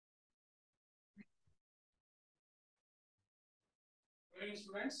Good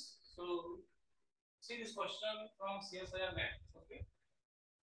students. So see this question from CSIR Math, okay,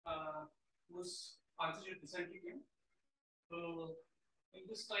 whose answer it recently came. So in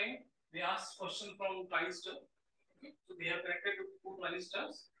this time they asked question from transistor. Okay, so they have connected two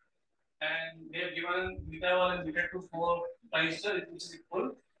transistors and they have given beta 1 and beta 2 for transistor which is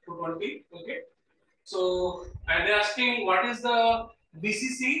equal to 20. Okay, so and they are asking what is the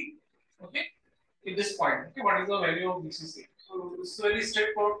VCC, okay, in this point. Okay, what is the value of VCC? So this is a very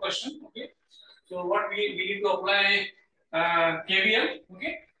straightforward question. Okay, so what we need to apply KVL.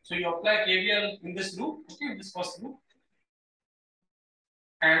 Okay, so you apply KVL in this loop. Okay, in this first loop,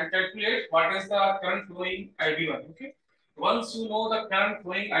 and calculate what is the current flowing IB1. Okay, once you know the current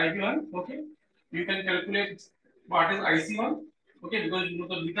flowing IB1, okay, you can calculate what is IC1. Okay, because you know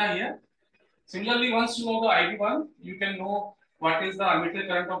the beta here. Similarly, once you know the IB1, you can know what is the ammeter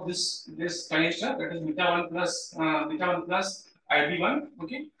current of this transistor, that is beta 1 plus IB1.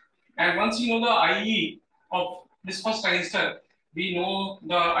 Okay, and once you know the IE of this first transistor, we know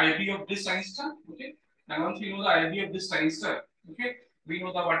the IB of this transistor. Okay, and once we know the IB of this transistor, okay, we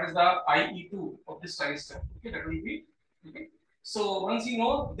know the what is the IE2 of this transistor. Okay, that will be okay. So once you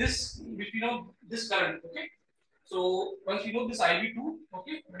know this, if you know this current, okay. So once we know this IB2,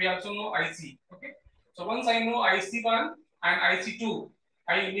 okay, we also know IC. Okay, so once I know IC1 and IC2,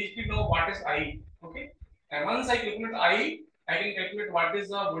 I immediately know what is IE. Okay, and once I calculate IE, I can calculate what is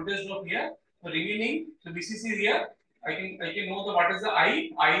the voltage drop here. The remaining, the VCC here, I can know the what is the I.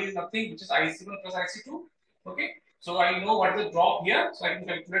 I is nothing, which is IC1 plus IC2. Okay, so I know what is the drop here, so I can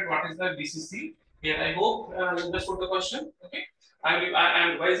calculate what is the VCC here. I hope you understood the question. Okay, I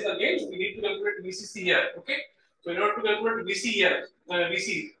am revising again. So we need to calculate VCC here. Okay. So in order to calculate VC here,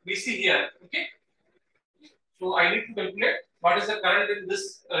 VC here, okay. So I need to calculate what is the current in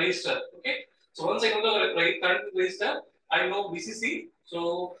this resistor, okay. So once I know the current in resistor, I know VCC.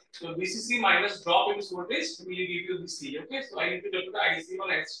 So VCC minus drop in this voltage will give you VC, okay. So I need to calculate IC1,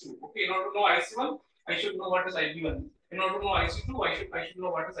 IC2, okay. In order to know IC1, I should know what is IB1. In order to know IC2, I should know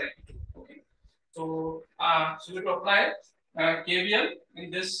what is IB2, okay. So we have to apply KVL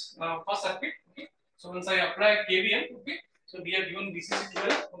in this first circuit. So once I apply KVL, okay, so we have given VCC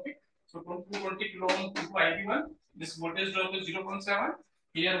 12, okay, so 220 kilo ohm into IB1, this voltage drop is 0.7,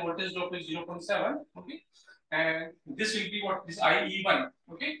 here voltage drop is 0.7, okay, and this will be what, this IE1,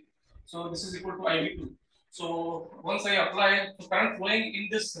 okay, so this is equal to IB2. So once I apply the current flowing in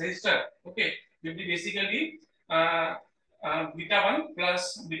this resistor, okay, will be basically beta 1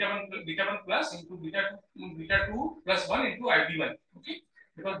 plus into beta 2 plus 1 into IB1, okay.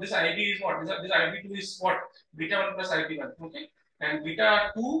 Because this IB is what? This IB2 is what? Beta 1 plus IB1. Okay. And beta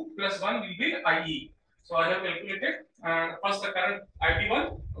 2 plus 1 will be IE. So I have calculated first the current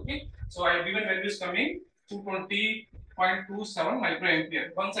IB1. Okay. So IB1 value is coming 220.27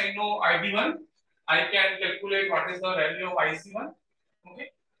 microampere. Once I know IB1, I can calculate what is the value of IC1.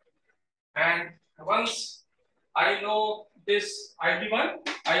 Okay. And once I know this IB1,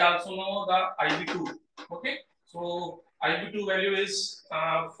 I also know the IB2. Okay. So IB2 value is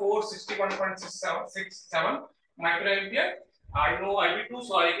 461.67 microampere. I know IB2,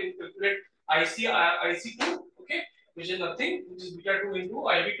 so I can calculate IC2, okay, which is nothing, which is beta 2 into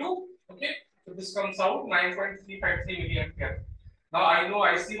IB2, okay. So this comes out 9.353 milliampere. Now I know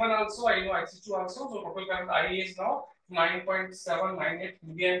IC1 also, I know IC2 also, so total current IA is now 9.798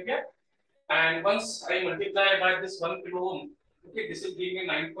 milliampere. And once I multiply by this 1 kilo ohm, okay, this will give me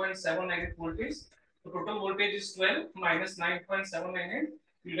 9.798 voltage. So total voltage is 12 minus 9.798.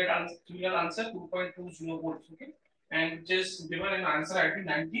 You get answer 2.20 volts. Okay, and which is given in answer ID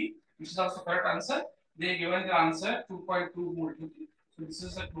 90, which is also correct answer. They given the answer 2.2 volt. Okay, so this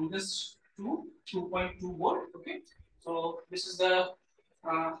is the closest to 2.2 volt. Okay, so this is the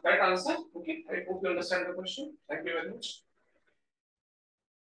correct answer. Okay, I hope you understand the question. Thank you very much.